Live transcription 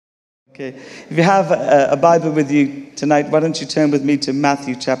Okay, if you have a Bible with you tonight, why don't you turn with me to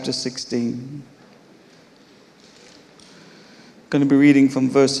Matthew chapter 16. I'm going to be reading from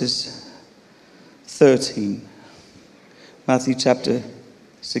verses 13. Matthew chapter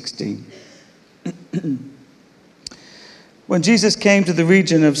 16. When Jesus came to the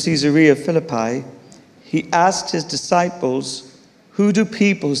region of Caesarea Philippi, he asked his disciples, "Who do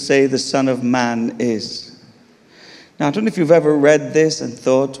people say the Son of Man is?" Now, I don't know if you've ever read this and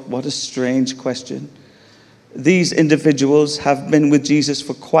thought, what a strange question. These individuals have been with Jesus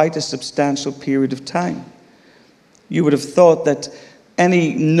for quite a substantial period of time. You would have thought that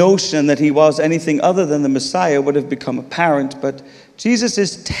any notion that he was anything other than the Messiah would have become apparent, but Jesus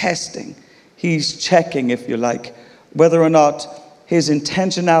is testing. He's checking, if you like, whether or not his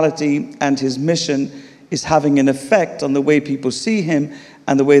intentionality and his mission is having an effect on the way people see him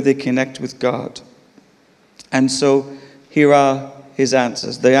and the way they connect with God. And so here are his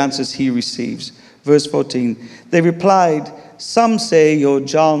answers, the answers he receives. Verse 14, they replied, "Some say you're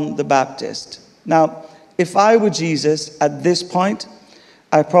John the Baptist." Now, if I were Jesus at this point,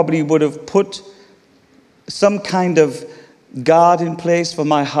 I probably would have put some kind of guard in place for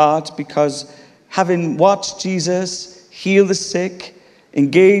my heart, because having watched Jesus heal the sick,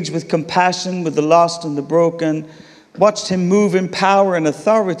 engage with compassion with the lost and the broken, watched him move in power and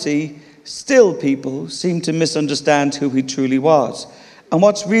authority, still people seem to misunderstand who he truly was. And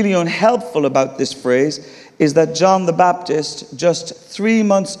what's really unhelpful about this phrase is that John the Baptist, just 3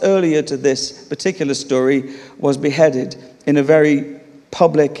 months earlier to this particular story, was beheaded in a very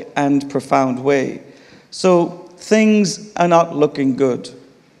public and profound way. So things are not looking good.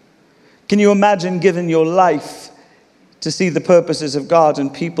 Can you imagine giving your life to see the purposes of God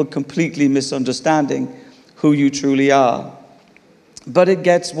and people completely misunderstanding who you truly are? But it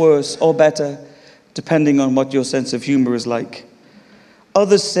gets worse or better, depending on what your sense of humor is like.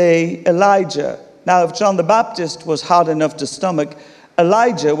 Others say Elijah. Now, if John the Baptist was hard enough to stomach,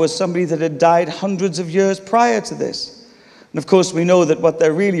 Elijah was somebody that had died hundreds of years prior to this. And of course, we know that what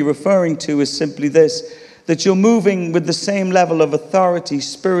they're really referring to is simply this, that you're moving with the same level of authority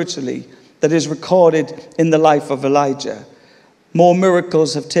spiritually that is recorded in the life of Elijah. More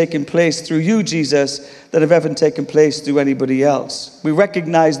miracles have taken place through you, Jesus, than have ever taken place through anybody else. We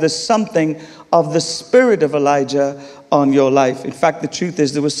recognize there's something of the spirit of Elijah on your life. In fact, the truth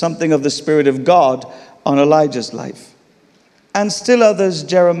is there was something of the Spirit of God on Elijah's life. And still others,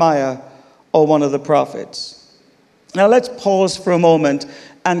 Jeremiah or one of the prophets. Now let's pause for a moment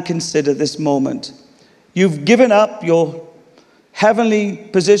and consider this moment. You've given up your heavenly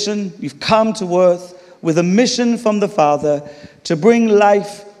position. You've come to earth with a mission from the Father to bring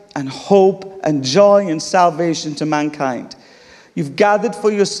life and hope and joy and salvation to mankind. You've gathered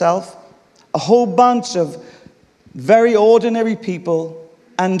for yourself a whole bunch of very ordinary people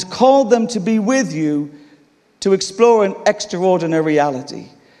and called them to be with you to explore an extraordinary reality.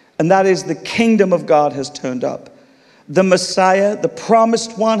 And that is, the kingdom of God has turned up. The Messiah, the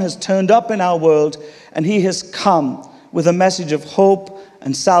promised one, has turned up in our world, and he has come with a message of hope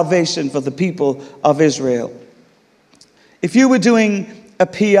and salvation for the people of Israel. If you were doing a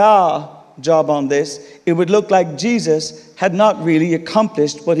PR job on this, it would look like Jesus had not really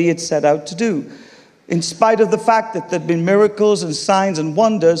accomplished what he had set out to do. In spite of the fact that there'd been miracles and signs and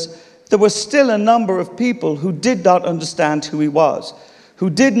wonders, there were still a number of people who did not understand who he was, who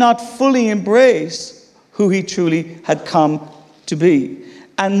did not fully embrace who he truly had come to be.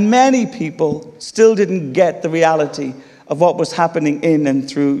 And many people still didn't get the reality of what was happening in and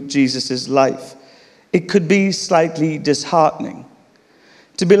through Jesus' life. It could be slightly disheartening.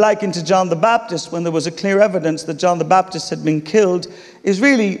 To be likened to John the Baptist when there was a clear evidence that John the Baptist had been killed is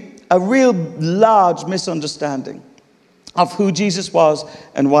really a real large misunderstanding of who Jesus was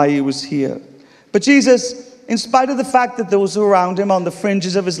and why he was here. But Jesus, in spite of the fact that those around him on the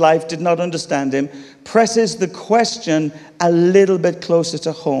fringes of his life did not understand him, presses the question a little bit closer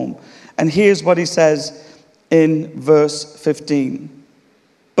to home. And here's what he says in verse 15.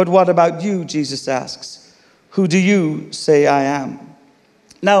 "But what about you?" Jesus asks. "Who do you say I am?"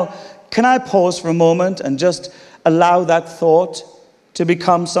 Now, can I pause for a moment and just allow that thought to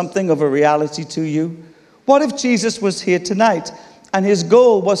become something of a reality to you? What if Jesus was here tonight and his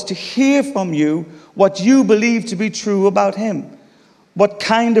goal was to hear from you what you believe to be true about him? What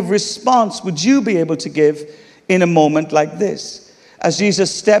kind of response would you be able to give in a moment like this? As Jesus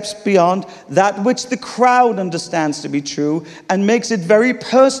steps beyond that which the crowd understands to be true and makes it very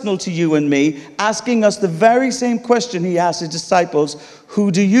personal to you and me, asking us the very same question he asked his disciples, "Who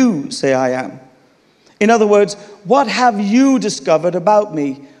do you say I am?" In other words, what have you discovered about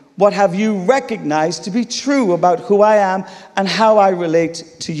me? What have you recognized to be true about who I am and how I relate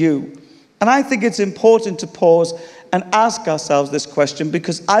to you? And I think it's important to pause and ask ourselves this question,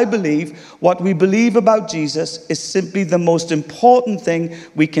 because I believe what we believe about Jesus is simply the most important thing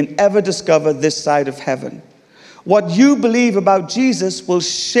we can ever discover this side of heaven. What you believe about Jesus will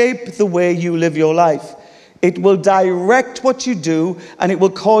shape the way you live your life. It will direct what you do, and it will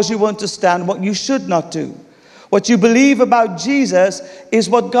cause you to understand what you should not do. What you believe about Jesus is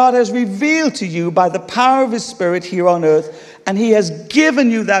what God has revealed to you by the power of His Spirit here on earth, and He has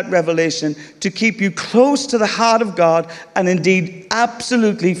given you that revelation to keep you close to the heart of God and indeed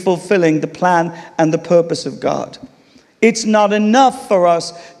absolutely fulfilling the plan and the purpose of God. It's not enough for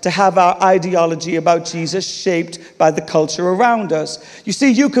us to have our ideology about Jesus shaped by the culture around us. You see,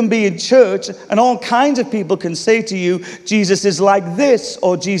 you can be in church and all kinds of people can say to you, Jesus is like this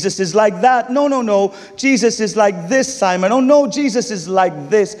or Jesus is like that. No, Jesus is like this, Simon. Oh no, Jesus is like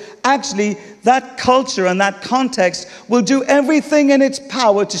this. Actually, that culture and that context will do everything in its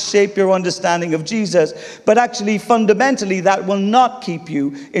power to shape your understanding of Jesus. But actually, fundamentally, that will not keep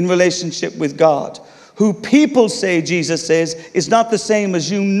you in relationship with God. Who people say Jesus is not the same as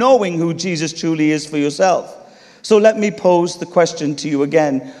you knowing who Jesus truly is for yourself. So let me pose the question to you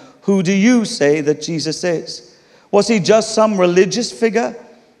again. Who do you say that Jesus is? Was He just some religious figure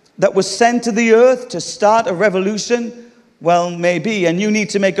that was sent to the earth to start a revolution? Well, maybe, and you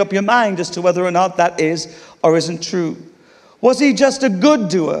need to make up your mind as to whether or not that is or isn't true. Was He just a good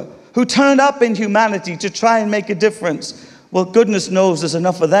doer who turned up in humanity to try and make a difference? Well, goodness knows there's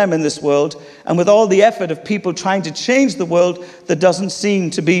enough of them in this world, and with all the effort of people trying to change the world, there doesn't seem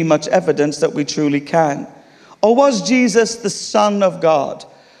to be much evidence that we truly can. Or was Jesus the Son of God?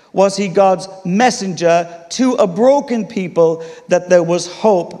 Was He God's messenger to a broken people that there was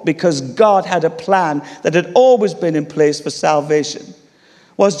hope because God had a plan that had always been in place for salvation?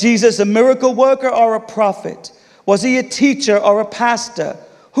 Was Jesus a miracle worker or a prophet? Was He a teacher or a pastor?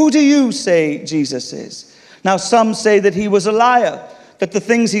 Who do you say Jesus is? Now, some say that He was a liar, that the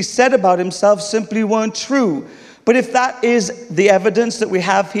things He said about Himself simply weren't true. But if that is the evidence that we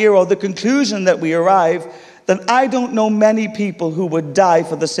have here or the conclusion that we arrive, then I don't know many people who would die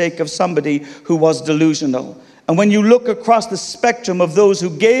for the sake of somebody who was delusional. And when you look across the spectrum of those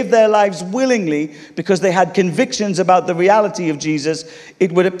who gave their lives willingly because they had convictions about the reality of Jesus,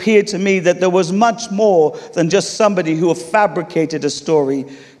 it would appear to me that there was much more than just somebody who fabricated a story.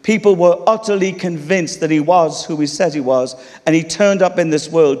 People were utterly convinced that He was who He said He was, and He turned up in this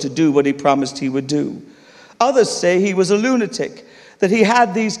world to do what He promised He would do. Others say He was a lunatic, that He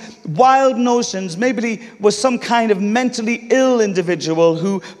had these wild notions. Maybe He was some kind of mentally ill individual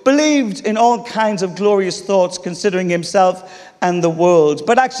who believed in all kinds of glorious thoughts considering Himself and the world.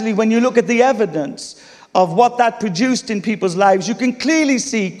 But actually, when you look at the evidence of what that produced in people's lives, you can clearly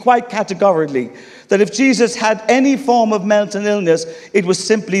see quite categorically that if Jesus had any form of mental illness, it was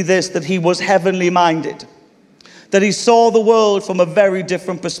simply this, that He was heavenly minded, that He saw the world from a very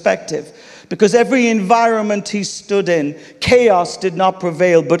different perspective. Because every environment He stood in, chaos did not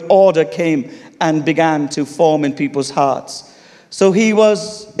prevail, but order came and began to form in people's hearts. So He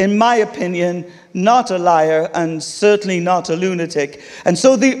was, in my opinion, not a liar and certainly not a lunatic. And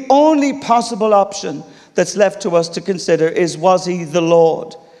so the only possible option that's left to us to consider is, was He the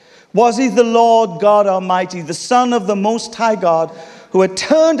Lord? Was He the Lord God Almighty, the Son of the Most High God, who had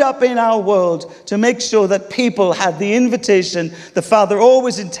turned up in our world to make sure that people had the invitation the Father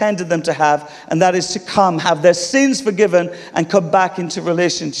always intended them to have, and that is to come, have their sins forgiven, and come back into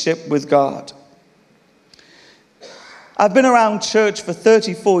relationship with God? I've been around church for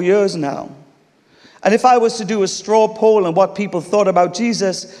 34 years now, and if I was to do a straw poll on what people thought about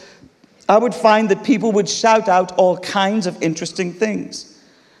Jesus, I would find that people would shout out all kinds of interesting things.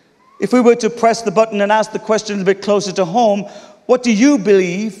 If we were to press the button and ask the question a bit closer to home, what do you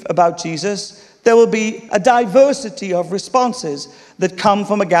believe about Jesus? There will be a diversity of responses that come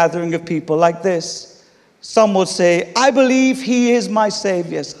from a gathering of people like this. Some will say, I believe He is my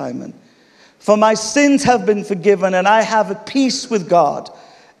Savior, Simon. For my sins have been forgiven and I have a peace with God.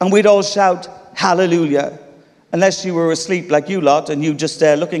 And we'd all shout, hallelujah. Unless you were asleep like you lot and you just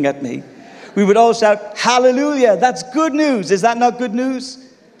there looking at me. We would all shout, hallelujah. That's good news. Is that not good news?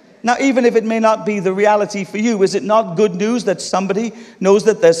 Now, even if it may not be the reality for you, is it not good news that somebody knows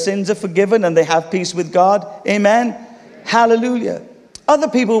that their sins are forgiven and they have peace with God? Amen? Hallelujah. Other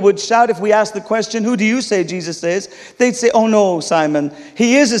people would shout if we asked the question, who do you say Jesus is? They'd say, oh no, Simon,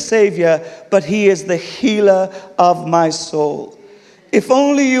 He is a Savior, but He is the healer of my soul. If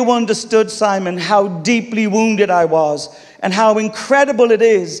only you understood, Simon, how deeply wounded I was and how incredible it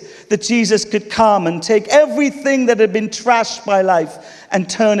is that Jesus could come and take everything that had been trashed by life and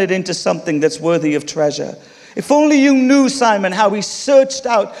turn it into something that's worthy of treasure. If only you knew, Simon, how he searched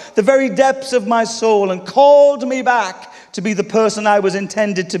out the very depths of my soul and called me back to be the person I was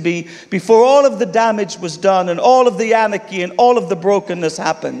intended to be before all of the damage was done and all of the anarchy and all of the brokenness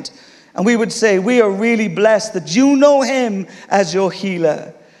happened. And we would say, we are really blessed that you know him as your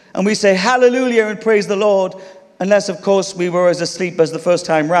healer. And we say, hallelujah, and praise the Lord, unless, of course, we were as asleep as the first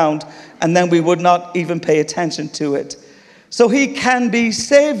time round, and then we would not even pay attention to it. So he can be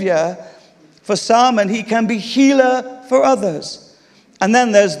savior for some, and he can be healer for others. And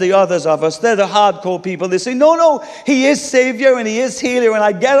then there's the others of us. They're the hardcore people. They say, no, he is savior and he is healer, and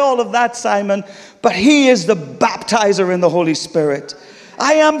I get all of that, Simon, but he is the baptizer in the Holy Spirit.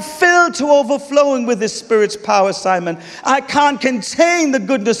 I am filled to overflowing with his Spirit's power, Simon. I can't contain the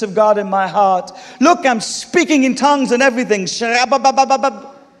goodness of God in my heart. Look, I'm speaking in tongues and everything.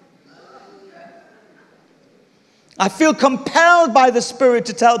 I feel compelled by the Spirit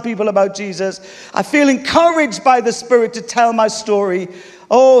to tell people about Jesus. I feel encouraged by the Spirit to tell my story.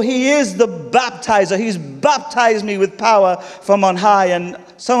 Oh, he is the baptizer. He's baptized me with power from on high. And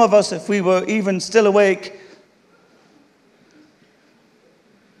some of us, if we were even still awake,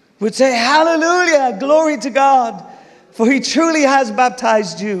 would say, hallelujah, glory to God, for he truly has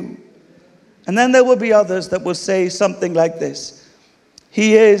baptized you. And then there will be others that will say something like this: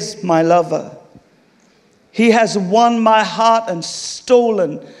 he is my lover. He has won my heart and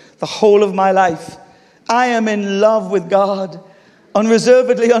stolen the whole of my life. I am in love with God,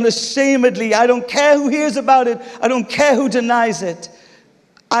 unreservedly, unashamedly. I don't care who hears about it. I don't care who denies it.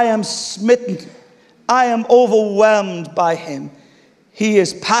 I am smitten. I am overwhelmed by him. He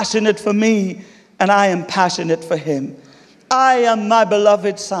is passionate for me, and I am passionate for him. I am my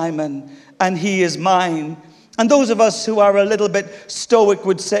beloved Simon, and he is mine. And those of us who are a little bit stoic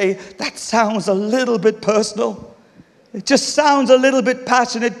would say, that sounds a little bit personal. It just sounds a little bit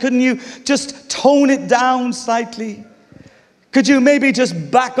passionate. Couldn't you just tone it down slightly? Could you maybe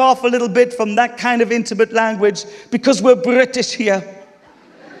just back off a little bit from that kind of intimate language? Because we're British here.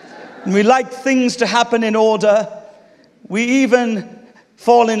 And we like things to happen in order. We even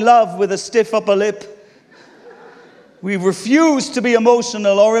fall in love with a stiff upper lip. We refuse to be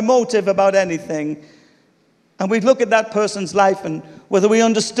emotional or emotive about anything. And we'd look at that person's life, and whether we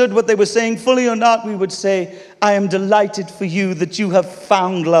understood what they were saying fully or not, we would say, I am delighted for you that you have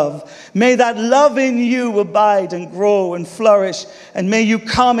found love. May that love in you abide and grow and flourish, and may you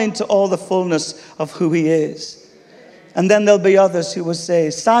come into all the fullness of who he is. And then there'll be others who will say,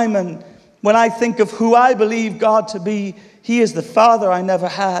 Simon, when I think of who I believe God to be, he is the father I never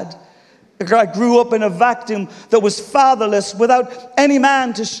had. I grew up in a vacuum that was fatherless, without any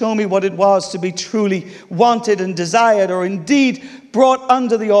man to show me what it was to be truly wanted and desired, or indeed brought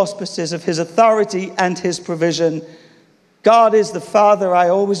under the auspices of his authority and his provision. God is the Father I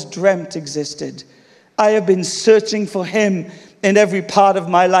always dreamt existed. I have been searching for him in every part of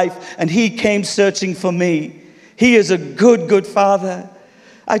my life, and he came searching for me. He is a good, good Father.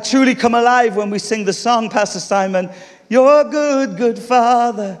 I truly come alive when we sing the song, Pastor Simon, you're a good, good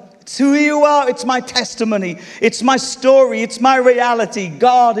Father. It's who you are. It's my testimony. It's my story. It's my reality.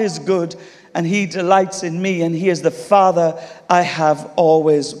 God is good, and he delights in me, and he is the Father I have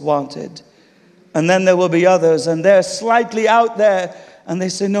always wanted. And then there will be others, and they're slightly out there, and they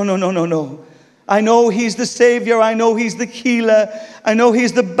say, no. I know he's the Savior. I know he's the healer. I know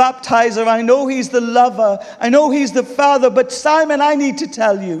he's the baptizer. I know he's the lover. I know he's the Father. But Simon, I need to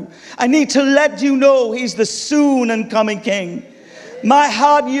tell you. I need to let you know he's the soon and coming King. My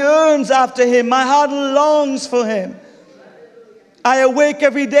heart yearns after him. My heart longs for him. I awake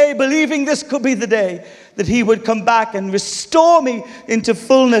every day believing this could be the day that he would come back and restore me into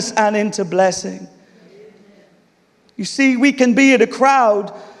fullness and into blessing. You see, we can be at a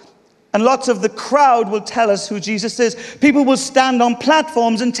crowd, and lots of the crowd will tell us who Jesus is. People will stand on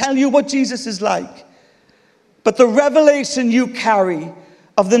platforms and tell you what Jesus is like. But the revelation you carry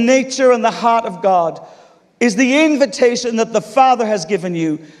of the nature and the heart of God is the invitation that the Father has given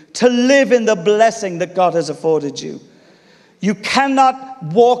you to live in the blessing that God has afforded you. You cannot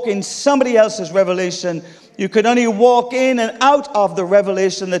walk in somebody else's revelation. You can only walk in and out of the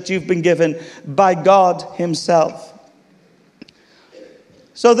revelation that you've been given by God himself.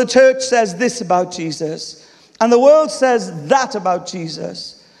 So the church says this about Jesus, and the world says that about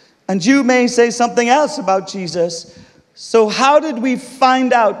Jesus, and you may say something else about Jesus. So how did we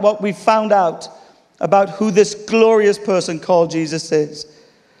find out what we found out about who this glorious person called Jesus is?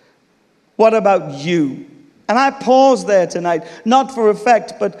 What about you? And I pause there tonight, not for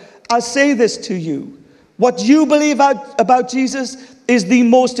effect, but I'll say this to you. What you believe about Jesus is the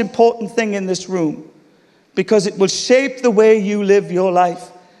most important thing in this room, because it will shape the way you live your life.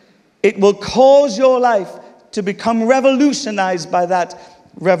 It will cause your life to become revolutionized by that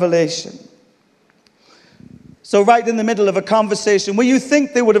revelation. So right in the middle of a conversation where you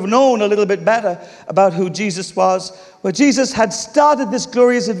think they would have known a little bit better about who Jesus was, where Jesus had started this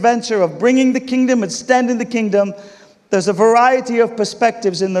glorious adventure of bringing the kingdom, extending the kingdom, there's a variety of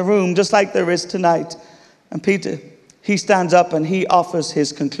perspectives in the room, just like there is tonight. And Peter, he stands up and he offers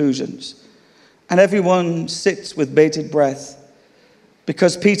his conclusions. And everyone sits with bated breath,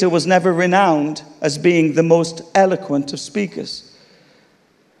 because Peter was never renowned as being the most eloquent of speakers.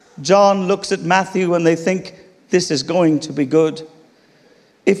 John looks at Matthew and they think, this is going to be good.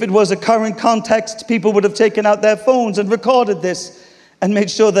 If it was a current context, people would have taken out their phones and recorded this and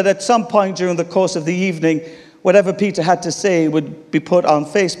made sure that at some point during the course of the evening, whatever Peter had to say would be put on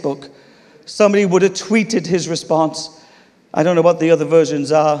Facebook. Somebody would have tweeted his response. I don't know what the other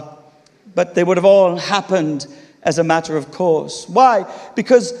versions are, but they would have all happened as a matter of course. Why?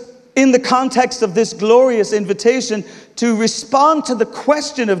 Because in the context of this glorious invitation to respond to the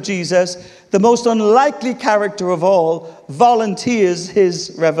question of Jesus, the most unlikely character of all volunteers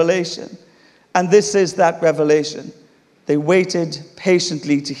his revelation. And this is that revelation. They waited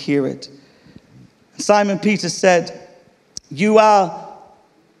patiently to hear it. Simon Peter said, "You are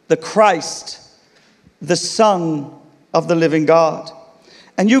the Christ, the Son of the living God."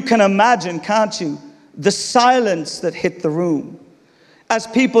 And you can imagine, can't you, the silence that hit the room as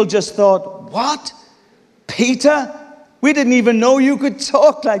people just thought, "What? Peter? We didn't even know you could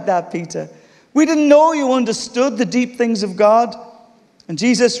talk like that, Peter. We didn't know you understood the deep things of God." And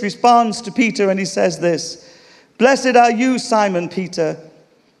Jesus responds to Peter and he says this, "Blessed are you, Simon Peter,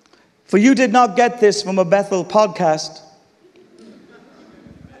 for you did not get this from a Bethel podcast.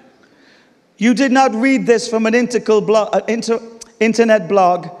 You did not read this from an internet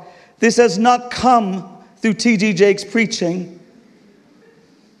blog. This has not come through T.D. Jakes' preaching."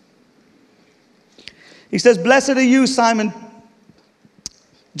 He says, "Blessed are you, Simon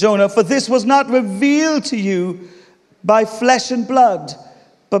Jonah, for this was not revealed to you by flesh and blood,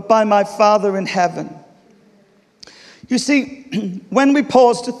 but by my Father in heaven." You see, when we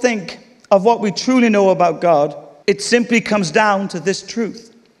pause to think of what we truly know about God, it simply comes down to this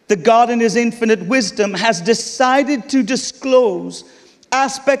truth: that God in his infinite wisdom has decided to disclose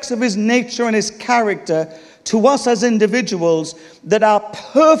aspects of his nature and his character to us as individuals that are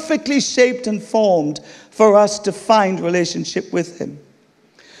perfectly shaped and formed for us to find relationship with him.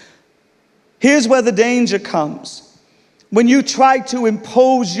 Here's where the danger comes. When you try to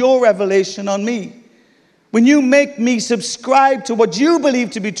impose your revelation on me, when you make me subscribe to what you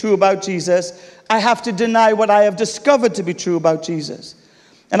believe to be true about Jesus, I have to deny what I have discovered to be true about Jesus.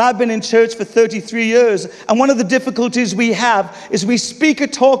 And I've been in church for 33 years, and one of the difficulties we have is we speak a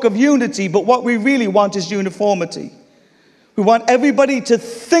talk of unity, but what we really want is uniformity. We want everybody to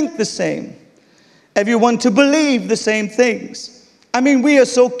think the same, everyone to believe the same things. I mean, we are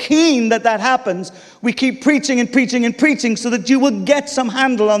so keen that that happens. We keep preaching and preaching and preaching so that you will get some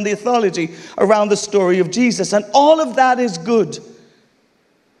handle on the theology around the story of Jesus. And all of that is good.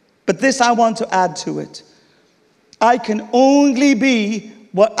 But this I want to add to it. I can only be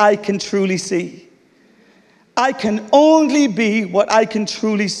what I can truly see. I can only be what I can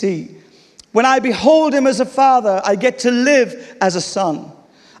truly see. When I behold him as a father, I get to live as a son.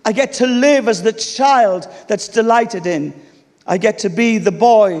 I get to live as the child that's delighted in. I get to be the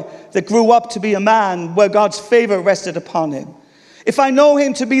boy that grew up to be a man where God's favor rested upon him. If I know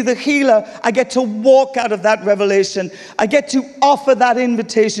him to be the healer, I get to walk out of that revelation. I get to offer that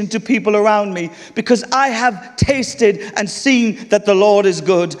invitation to people around me because I have tasted and seen that the Lord is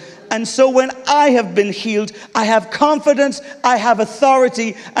good. And so when I have been healed, I have confidence, I have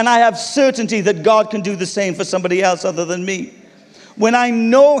authority, and I have certainty that God can do the same for somebody else other than me. When I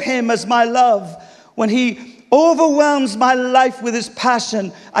know him as my love, when he overwhelms my life with his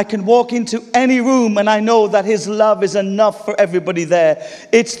passion, I can walk into any room and I know that his love is enough for everybody there.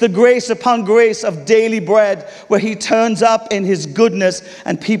 It's the grace upon grace of daily bread where he turns up in his goodness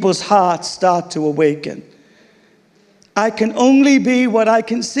and people's hearts start to awaken. I can only be what I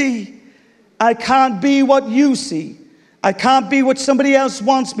can see. I can't be what you see. I can't be what somebody else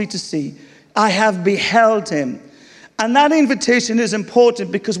wants me to see. I have beheld him. And that invitation is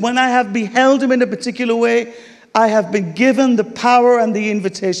important because when I have beheld him in a particular way, I have been given the power and the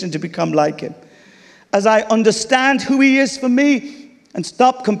invitation to become like him. As I understand who he is for me and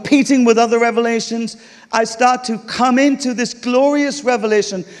stop competing with other revelations, I start to come into this glorious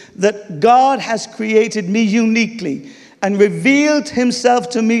revelation that God has created me uniquely and revealed himself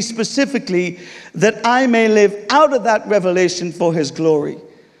to me specifically that I may live out of that revelation for his glory.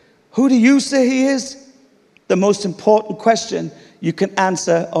 Who do you say he is? The most important question you can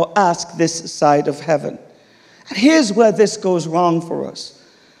answer or ask this side of heaven. And here's where this goes wrong for us.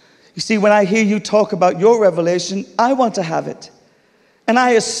 You see, when I hear you talk about your revelation, I want to have it. And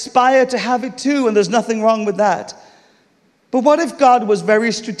I aspire to have it too, and there's nothing wrong with that. But what if God was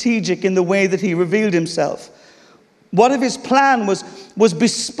very strategic in the way that he revealed himself? What if his plan was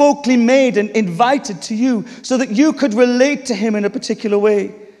bespokely made and invited to you so that you could relate to him in a particular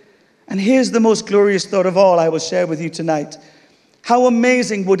way? And here's the most glorious thought of all I will share with you tonight. How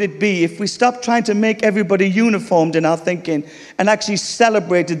amazing would it be if we stopped trying to make everybody uniformed in our thinking and actually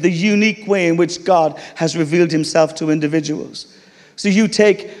celebrated the unique way in which God has revealed himself to individuals? So you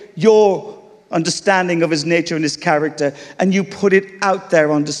take your understanding of his nature and his character, and you put it out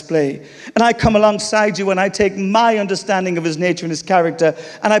there on display. And I come alongside you and I take my understanding of his nature and his character,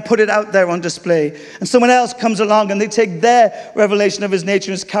 and I put it out there on display. And someone else comes along and they take their revelation of his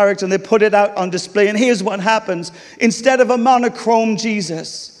nature and his character and they put it out on display. And here's what happens. Instead of a monochrome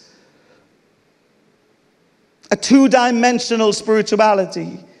Jesus, a two-dimensional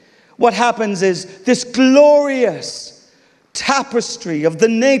spirituality, what happens is this glorious tapestry of the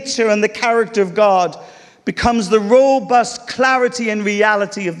nature and the character of God becomes the robust clarity and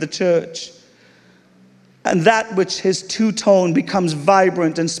reality of the church. And that which his two-tone becomes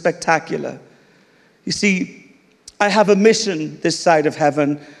vibrant and spectacular. You see, I have a mission this side of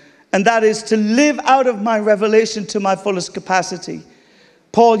heaven, and that is to live out of my revelation to my fullest capacity.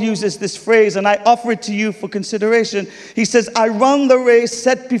 Paul uses this phrase, and I offer it to you for consideration. He says, I run the race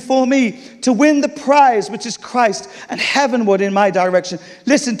set before me to win the prize, which is Christ, and heavenward in my direction.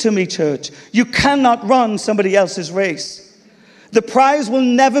 Listen to me, church. You cannot run somebody else's race. The prize will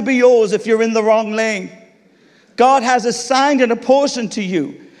never be yours if you're in the wrong lane. God has assigned and apportioned to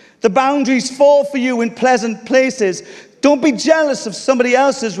you. The boundaries fall for you in pleasant places. Don't be jealous of somebody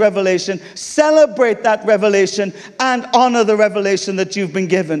else's revelation. Celebrate that revelation and honor the revelation that you've been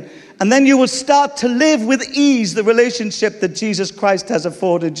given. And then you will start to live with ease the relationship that Jesus Christ has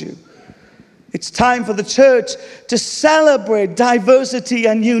afforded you. It's time for the church to celebrate diversity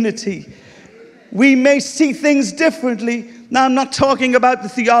and unity. We may see things differently. Now, I'm not talking about the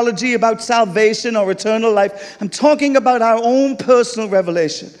theology about salvation or eternal life. I'm talking about our own personal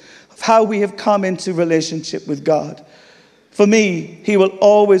revelation of how we have come into relationship with God. For me, he will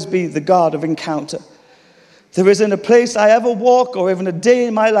always be the God of encounter. There isn't a place I ever walk or even a day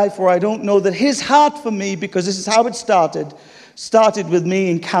in my life where I don't know that his heart for me, because this is how it started with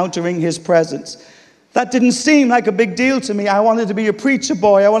me encountering his presence. That didn't seem like a big deal to me. I wanted to be a preacher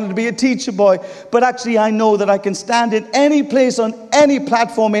boy. I wanted to be a teacher boy. But actually, I know that I can stand in any place, on any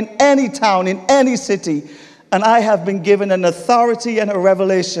platform, in any town, in any city. And I have been given an authority and a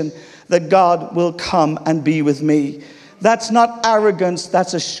revelation that God will come and be with me. That's not arrogance,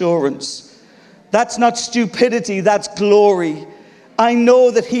 that's assurance. That's not stupidity, that's glory. I know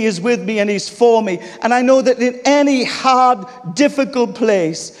that he is with me and he's for me. And I know that in any hard, difficult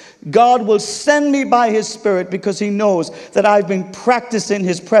place, God will send me by his Spirit because he knows that I've been practicing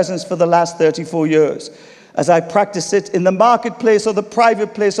his presence for the last 34 years. As I practice it in the marketplace or the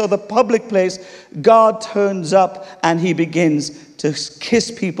private place or the public place, God turns up and he begins to kiss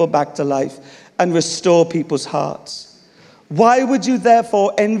people back to life and restore people's hearts. Why would you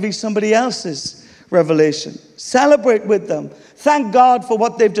therefore envy somebody else's revelation? Celebrate with them. Thank God for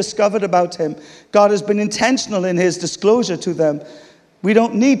what they've discovered about him. God has been intentional in his disclosure to them. We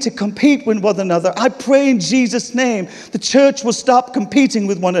don't need to compete with one another. I pray in Jesus' name the church will stop competing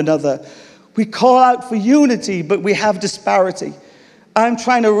with one another. We call out for unity, but we have disparity. I'm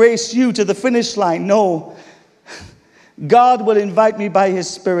trying to race you to the finish line. No. God will invite me by his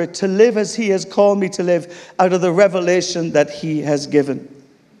Spirit to live as he has called me to live out of the revelation that he has given.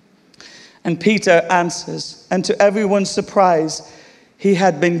 And Peter answers, and to everyone's surprise, he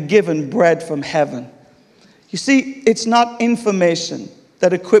had been given bread from heaven. You see, it's not information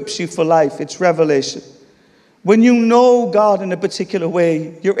that equips you for life, it's revelation. When you know God in a particular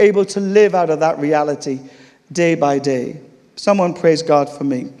way, you're able to live out of that reality day by day. Someone praise God for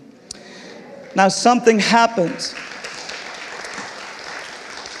me. Now something happens.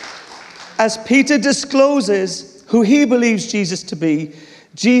 As Peter discloses who he believes Jesus to be,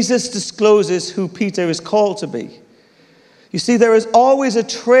 Jesus discloses who Peter is called to be. You see, there is always a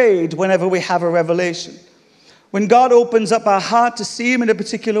trade whenever we have a revelation. When God opens up our heart to see him in a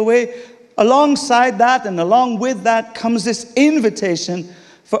particular way, alongside that and along with that comes this invitation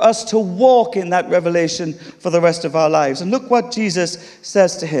for us to walk in that revelation for the rest of our lives. And look what Jesus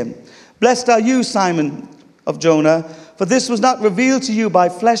says to him. Blessed are you, Simon of Jonah, for this was not revealed to you by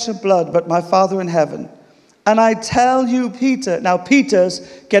flesh and blood, but my Father in heaven. And I tell you, Peter, now Peter's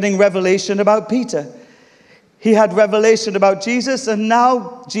getting revelation about Peter. He had revelation about Jesus, and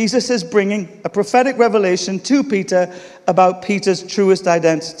now Jesus is bringing a prophetic revelation to Peter about Peter's truest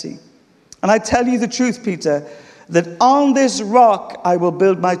identity. And I tell you the truth, Peter, that on this rock I will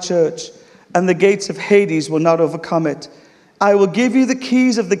build my church, and the gates of Hades will not overcome it. I will give you the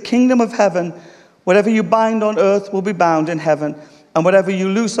keys of the kingdom of heaven. Whatever you bind on earth will be bound in heaven, and whatever you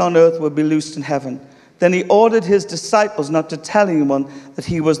loose on earth will be loosed in heaven. Then he ordered his disciples not to tell anyone that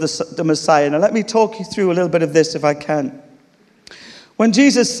he was the Messiah. Now let me talk you through a little bit of this if I can. When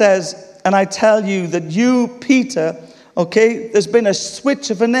Jesus says, and I tell you that you, Peter, okay, there's been a switch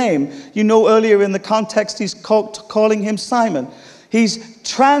of a name. You know, earlier in the context, he's calling him Simon. He's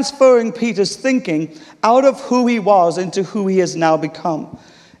transferring Peter's thinking out of who he was into who he has now become.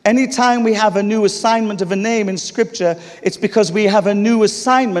 Anytime we have a new assignment of a name in Scripture, it's because we have a new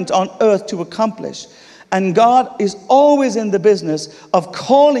assignment on earth to accomplish. And God is always in the business of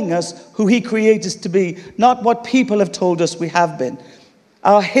calling us who he created us to be, not what people have told us we have been.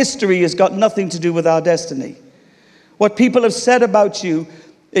 Our history has got nothing to do with our destiny. What people have said about you,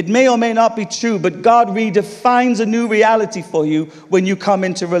 it may or may not be true, but God redefines a new reality for you when you come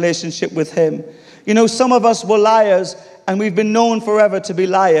into relationship with him. You know, some of us were liars, and we've been known forever to be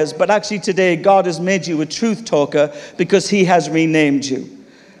liars, but actually today God has made you a truth talker because he has renamed you.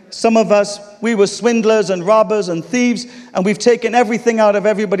 Some of us, we were swindlers and robbers and thieves, and we've taken everything out of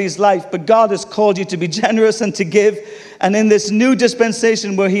everybody's life, but God has called you to be generous and to give. And in this new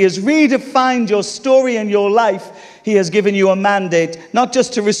dispensation where he has redefined your story and your life, he has given you a mandate, not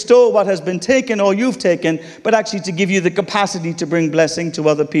just to restore what has been taken or you've taken, but actually to give you the capacity to bring blessing to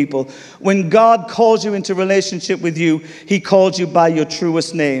other people. When God calls you into relationship with you, he calls you by your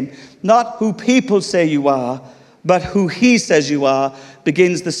truest name. Not who people say you are, but who he says you are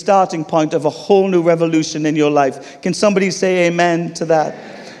begins the starting point of a whole new revolution in your life. Can somebody say amen to that?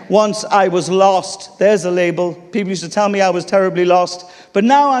 Once I was lost. There's a label. People used to tell me I was terribly lost, but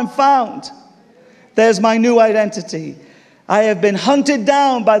now I'm found. There's my new identity. I have been hunted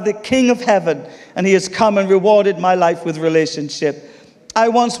down by the King of Heaven, and he has come and rewarded my life with relationship. I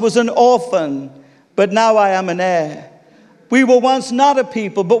once was an orphan, but now I am an heir. We were once not a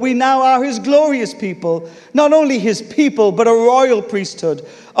people, but we now are his glorious people. Not only his people, but a royal priesthood,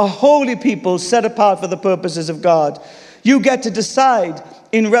 a holy people set apart for the purposes of God. You get to decide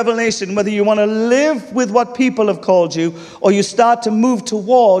in Revelation whether you want to live with what people have called you, or you start to move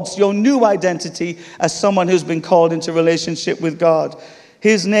towards your new identity as someone who's been called into relationship with God.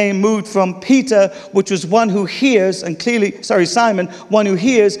 His name moved from Peter, which was one who hears, and clearly, Simon, one who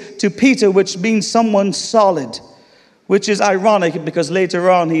hears, to Peter, which means someone solid. Which is ironic because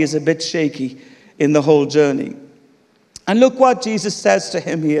later on he is a bit shaky in the whole journey. And look what Jesus says to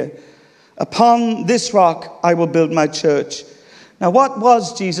him here. Upon this rock I will build my church. Now what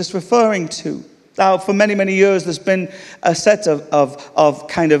was Jesus referring to? Now for many, many years there's been a set of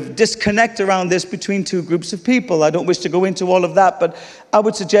kind of disconnect around this between two groups of people. I don't wish to go into all of that, but I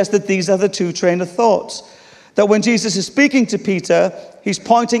would suggest that these are the two train of thoughts. That when Jesus is speaking to Peter, he's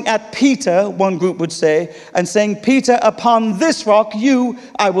pointing at Peter, one group would say, and saying, Peter, upon this rock,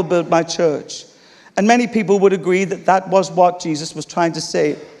 I will build my church. And many people would agree that that was what Jesus was trying to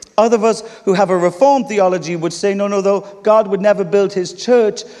say. Other of us who have a Reformed theology would say, no, though God would never build his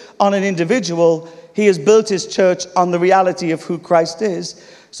church on an individual. He has built his church on the reality of who Christ is.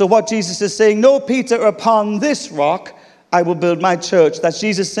 So what Jesus is saying, no, Peter, upon this rock, I will build my church. That's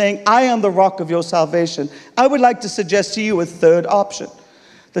Jesus saying, I am the rock of your salvation. I would like to suggest to you a third option.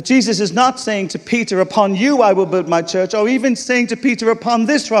 That Jesus is not saying to Peter, upon you I will build my church, or even saying to Peter, upon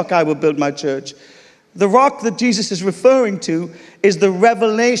this rock I will build my church. The rock that Jesus is referring to is the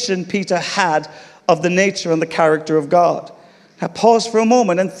revelation Peter had of the nature and the character of God. Now pause for a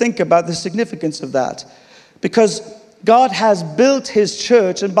moment and think about the significance of that. Because God has built his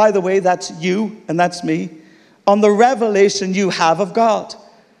church, and by the way, that's you and that's me, on the revelation you have of God.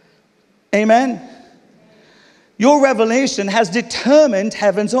 Amen? Your revelation has determined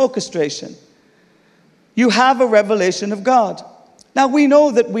heaven's orchestration. You have a revelation of God. Now we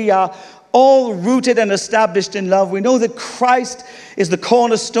know that we are all rooted and established in love. We know that Christ is the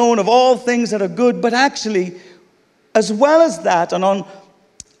cornerstone of all things that are good, but actually, as well as that, and on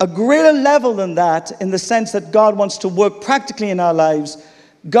a greater level than that, in the sense that God wants to work practically in our lives,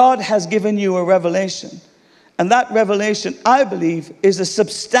 God has given you a revelation. And that revelation, I believe, is a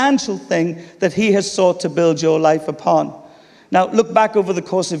substantial thing that he has sought to build your life upon. Now, look back over the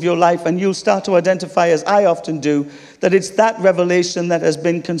course of your life and you'll start to identify, as I often do, that it's that revelation that has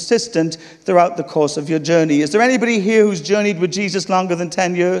been consistent throughout the course of your journey. Is there anybody here who's journeyed with Jesus longer than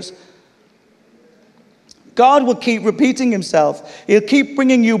 10 years? God will keep repeating himself. He'll keep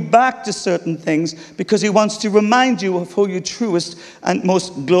bringing you back to certain things because he wants to remind you of who your truest and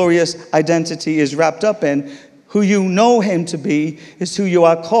most glorious identity is wrapped up in. Who you know him to be is who you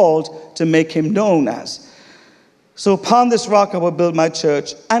are called to make him known as. So upon this rock I will build my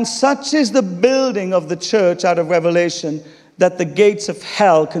church. And such is the building of the church out of Revelation that the gates of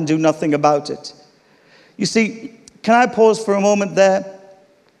hell can do nothing about it. You see, can I pause for a moment there?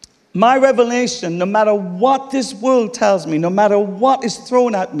 My revelation, no matter what this world tells me, no matter what is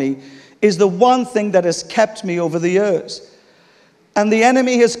thrown at me, is the one thing that has kept me over the years. And the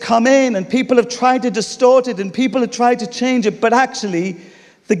enemy has come in and people have tried to distort it and people have tried to change it, but actually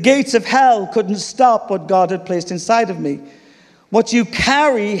the gates of hell couldn't stop what God had placed inside of me. What you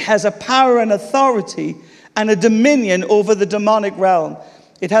carry has a power and authority and a dominion over the demonic realm.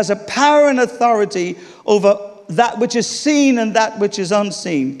 It has a power and authority over that which is seen and that which is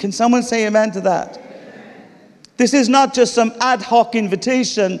unseen. Can someone say amen to that? Amen. This is not just some ad hoc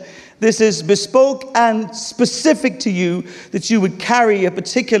invitation. This is bespoke and specific to you that you would carry a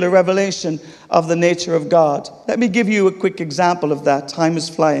particular revelation of the nature of God. Let me give you a quick example of that. Time is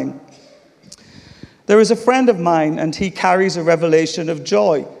flying. There is a friend of mine and he carries a revelation of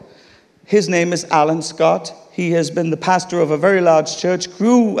joy. His name is Alan Scott. He has been the pastor of a very large church,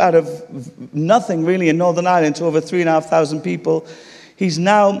 grew out of nothing really in Northern Ireland to over 3,500 people. He's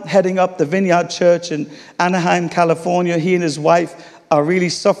now heading up the Vineyard Church in Anaheim, California. He and his wife are really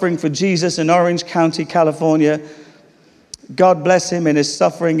suffering for Jesus in Orange County, California. God bless him in his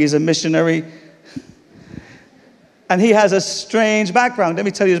suffering. He's a missionary. And he has a strange background. Let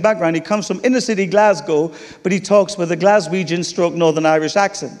me tell you his background. He comes from inner city Glasgow, but he talks with a Glaswegian stroke Northern Irish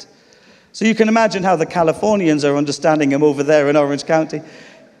accent. So you can imagine how the Californians are understanding him over there in Orange County.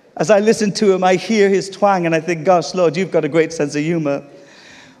 As I listen to him, I hear his twang and I think, gosh, Lord, you've got a great sense of humor.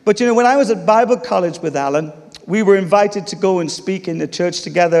 But you know, when I was at Bible college with Alan, we were invited to go and speak in the church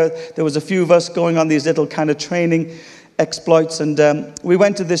together. There was a few of us going on these little kind of training exploits. And we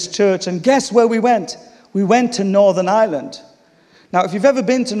went to this church and guess where we went? We went to Northern Ireland. Now, if you've ever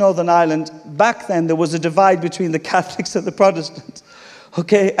been to Northern Ireland, back then there was a divide between the Catholics and the Protestants.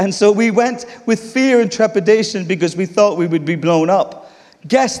 Okay, and so we went with fear and trepidation because we thought we would be blown up.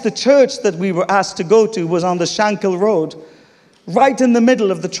 Guess the church that we were asked to go to was on the Shankill Road, right in the middle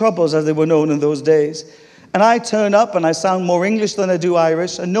of the Troubles as they were known in those days. And I turn up and I sound more English than I do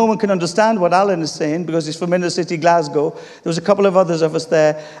Irish, and no one can understand what Alan is saying because he's from inner city Glasgow. There was a couple of others of us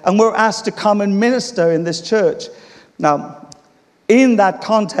there, and we're asked to come and minister in this church. Now, in that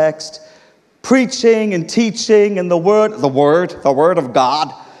context, preaching and teaching and the word of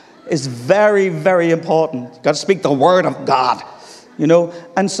God is very, very important. You've got to speak the word of God, you know.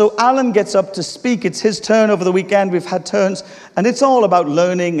 And so Alan gets up to speak. It's his turn over the weekend. We've had turns, and it's all about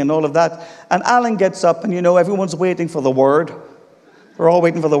learning and all of that. And Alan gets up, and you know, everyone's waiting for the word. We're all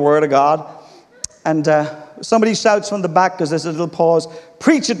waiting for the word of God. And somebody shouts from the back because there's a little pause,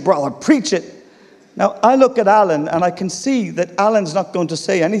 "Preach it, brother, preach it." Now, I look at Alan, and I can see that Alan's not going to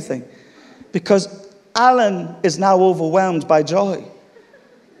say anything, because Alan is now overwhelmed by joy.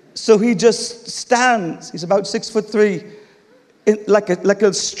 So he just stands. He's about 6'3", like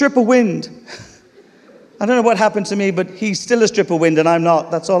a strip of wind. I don't know what happened to me, but he's still a strip of wind and I'm not.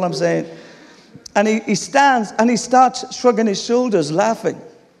 That's all I'm saying. And he stands and he starts shrugging his shoulders, laughing.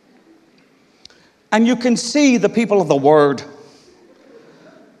 And you can see the people of the word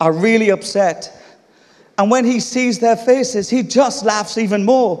are really upset. And when he sees their faces, he just laughs even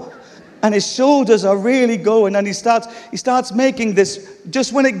more. And his shoulders are really going, and he starts making this,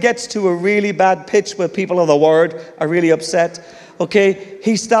 just when it gets to a really bad pitch where people of the word are really upset, okay,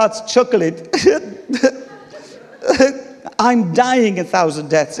 he starts chuckling. I'm dying 1,000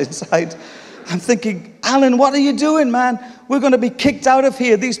 deaths inside. I'm thinking, Alan, what are you doing, man? We're going to be kicked out of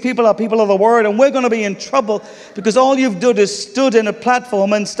here. These people are people of the word, and we're going to be in trouble because all you've done is stood in a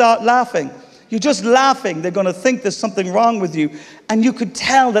platform and start laughing. You're just laughing. They're going to think there's something wrong with you. And you could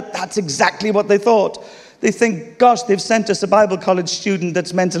tell that that's exactly what they thought. They think, gosh, they've sent us a Bible college student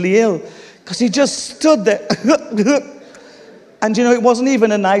that's mentally ill. Because he just stood there. And you know, it wasn't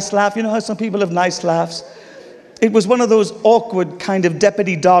even a nice laugh. You know how some people have nice laughs? It was one of those awkward kind of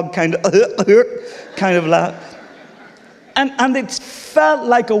deputy dog kind of laugh. And it felt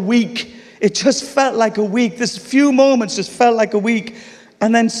like a week. It just felt like a week. This few moments just felt like a week.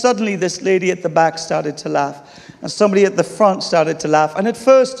 And then suddenly this lady at the back started to laugh. And somebody at the front started to laugh. And at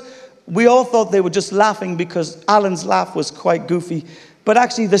first, we all thought they were just laughing because Alan's laugh was quite goofy. But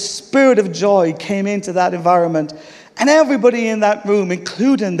actually, the spirit of joy came into that environment. And everybody in that room,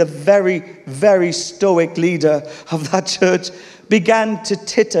 including the very, very stoic leader of that church, began to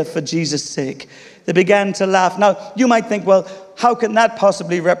titter for Jesus' sake. they began to laugh. Now, you might think, well, how can that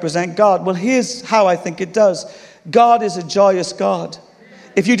possibly represent God? Well, here's how I think it does. God is a joyous God.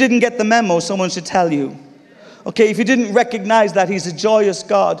 If you didn't get the memo, someone should tell you. Okay, if you didn't recognize that, he's a joyous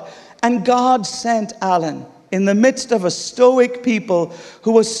God. And God sent Alan in the midst of a stoic people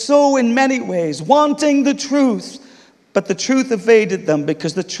who were so, in many ways, wanting the truth. But the truth evaded them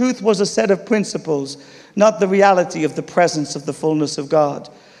because the truth was a set of principles, not the reality of the presence of the fullness of God.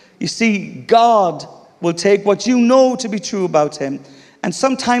 You see, God will take what you know to be true about him, and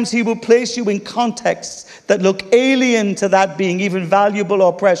sometimes he will place you in contexts that look alien to that being even valuable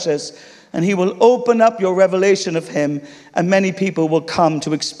or precious, and he will open up your revelation of him, and many people will come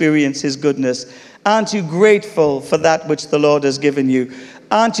to experience his goodness. Aren't you grateful for that which the Lord has given you?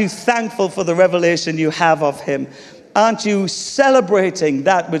 Aren't you thankful for the revelation you have of him? Aren't you celebrating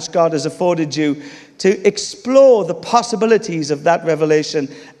that which God has afforded you to explore the possibilities of that revelation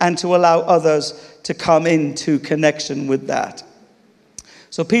and to allow others to come into connection with that?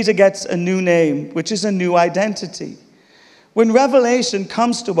 So Peter gets a new name, which is a new identity. When revelation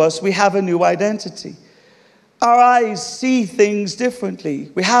comes to us, we have a new identity. Our eyes see things differently.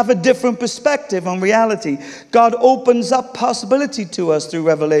 We have a different perspective on reality. God opens up possibility to us through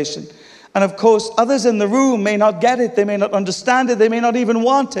revelation. And of course, others in the room may not get it. They may not understand it. They may not even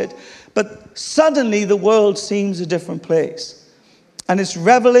want it. But suddenly the world seems a different place. And it's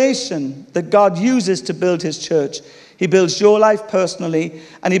revelation that God uses to build his church. He builds your life personally,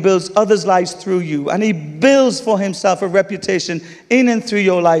 and he builds others' lives through you. And he builds for himself a reputation in and through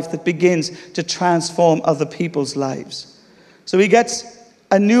your life that begins to transform other people's lives. So he gets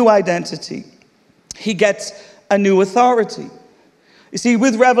a new identity. He gets a new authority. You see,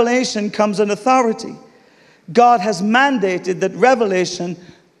 with revelation comes an authority. God has mandated that revelation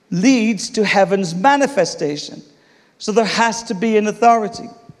leads to heaven's manifestation. So there has to be an authority.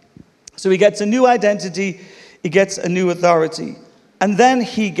 So he gets a new identity, he gets a new authority, and then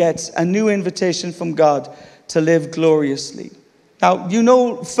he gets a new invitation from God to live gloriously. Now, you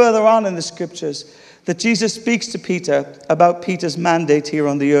know further on in the scriptures that Jesus speaks to Peter about Peter's mandate here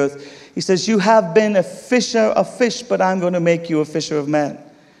on the earth. He says, you have been a fisher of fish, but I'm going to make you a fisher of men.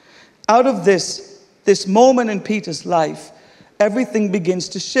 Out of this moment in Peter's life, everything begins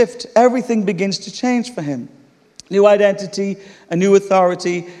to shift. Everything begins to change for him. New identity, a new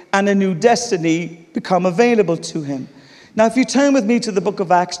authority, and a new destiny become available to him. Now, if you turn with me to the book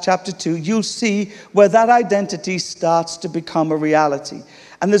of Acts chapter 2, you'll see where that identity starts to become a reality.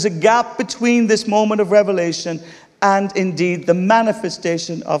 And there's a gap between this moment of revelation and indeed the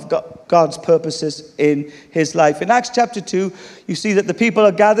manifestation of God's purposes in his life. In Acts chapter 2, you see that the people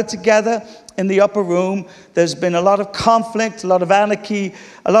are gathered together in the upper room. There's been a lot of conflict, a lot of anarchy,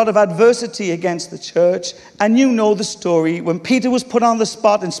 a lot of adversity against the church. And you know the story. When Peter was put on the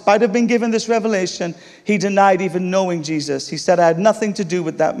spot, in spite of being given this revelation, he denied even knowing Jesus. He said, I had nothing to do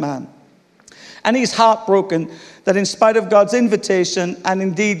with that man. And he's heartbroken that in spite of God's invitation and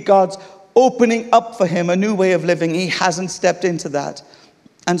indeed God's opening up for him a new way of living, he hasn't stepped into that.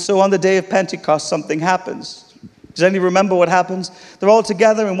 And so on the day of Pentecost, something happens. Does anyone remember what happens? They're all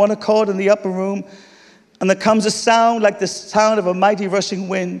together in one accord in the upper room, and there comes a sound like the sound of a mighty rushing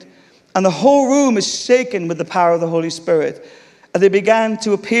wind, and the whole room is shaken with the power of the Holy Spirit. And they began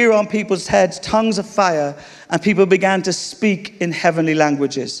to appear on people's heads tongues of fire, and people began to speak in heavenly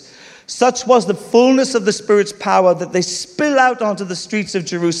languages. Such was the fullness of the Spirit's power that they spill out onto the streets of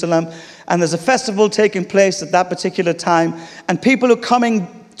Jerusalem. And there's a festival taking place at that particular time. And people who are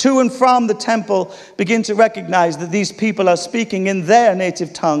coming to and from the temple begin to recognize that these people are speaking in their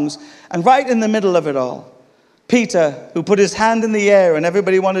native tongues. And right in the middle of it all, Peter, who put his hand in the air and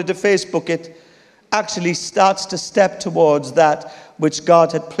everybody wanted to Facebook it, actually starts to step towards that which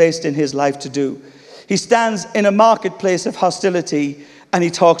God had placed in his life to do. He stands in a marketplace of hostility, and he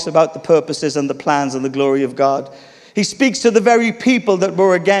talks about the purposes and the plans and the glory of God. He speaks to the very people that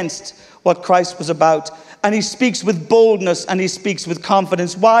were against what Christ was about. And he speaks with boldness and he speaks with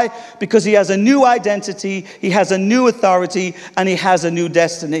confidence. Why? Because he has a new identity, he has a new authority, and he has a new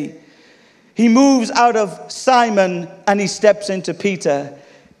destiny. He moves out of Simon and he steps into Peter.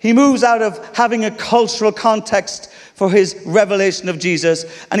 He moves out of having a cultural context for his revelation of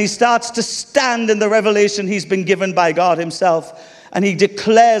Jesus, and he starts to stand in the revelation he's been given by God himself. And he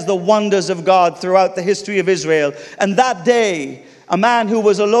declares the wonders of God throughout the history of Israel. And that day, a man who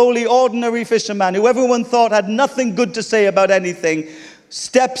was a lowly, ordinary fisherman, who everyone thought had nothing good to say about anything,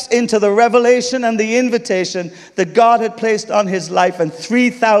 steps into the revelation and the invitation that God had placed on his life. And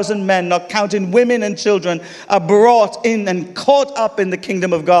 3,000 men, not counting women and children, are brought in and caught up in the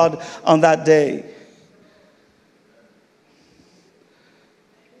kingdom of God on that day.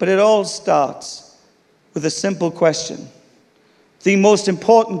 But it all starts with a simple question. The most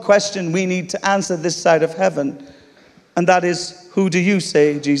important question we need to answer this side of heaven, and that is, who do you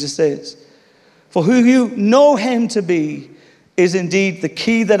say Jesus is? For who you know him to be is indeed the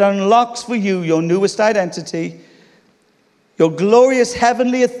key that unlocks for you your newest identity, your glorious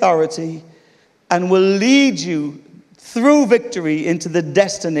heavenly authority, and will lead you through victory into the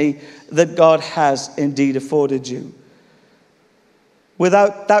destiny that God has indeed afforded you.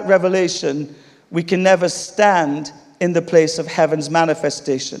 Without that revelation, we can never stand in the place of heaven's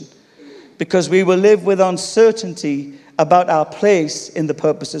manifestation, because we will live with uncertainty about our place in the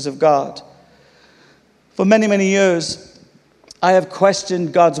purposes of God. For many, many years, I have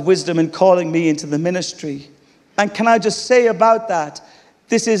questioned God's wisdom in calling me into the ministry. And can I just say about that,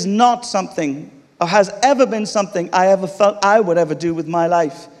 this is not something, or has ever been something I ever felt I would ever do with my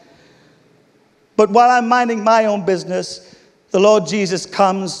life. But while I'm minding my own business, the Lord Jesus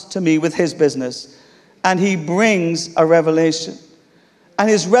comes to me with his business, and he brings a revelation. And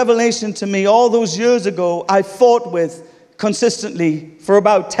his revelation to me all those years ago, I fought with consistently for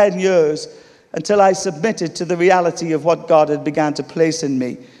about 10 years until I submitted to the reality of what God had begun to place in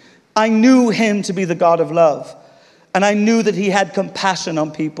me. I knew him to be the God of love, and I knew that he had compassion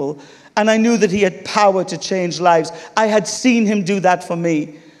on people, and I knew that he had power to change lives. I had seen him do that for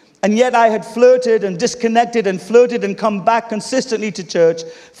me. And yet I had flirted and disconnected and flirted and come back consistently to church,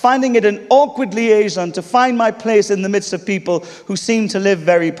 finding it an awkward liaison to find my place in the midst of people who seemed to live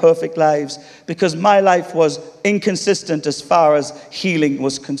very perfect lives, because my life was inconsistent as far as healing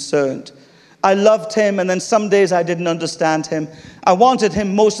was concerned. I loved him, and then some days I didn't understand him. I wanted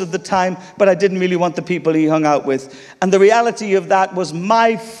him most of the time, but I didn't really want the people he hung out with. And the reality of that was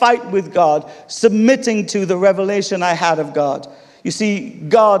my fight with God, submitting to the revelation I had of God. You see,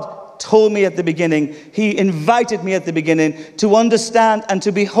 God told me at the beginning, he invited me at the beginning to understand and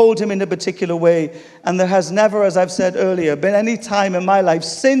to behold him in a particular way. And there has never, as I've said earlier, been any time in my life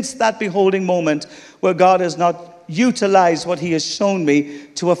since that beholding moment where God has not utilized what he has shown me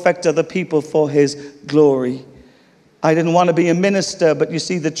to affect other people for his glory. I didn't want to be a minister, but you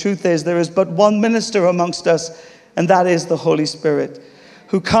see, the truth is there is but one minister amongst us, and that is the Holy Spirit,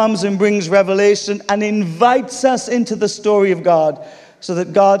 who comes and brings revelation and invites us into the story of God so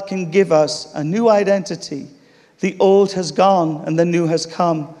that God can give us a new identity. The old has gone and the new has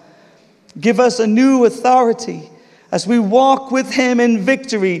come. Give us a new authority as we walk with him in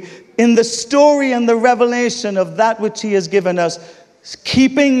victory in the story and the revelation of that which he has given us,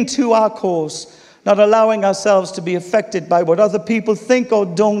 keeping to our course, not allowing ourselves to be affected by what other people think or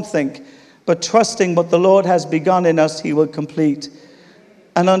don't think, but trusting what the Lord has begun in us, he will complete.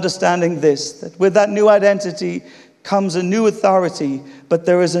 And understanding this, that with that new identity comes a new authority, but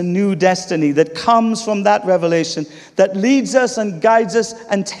there is a new destiny that comes from that revelation that leads us and guides us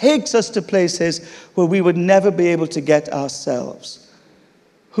and takes us to places where we would never be able to get ourselves.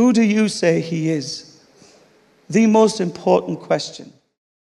 Who do you say he is? The most important question.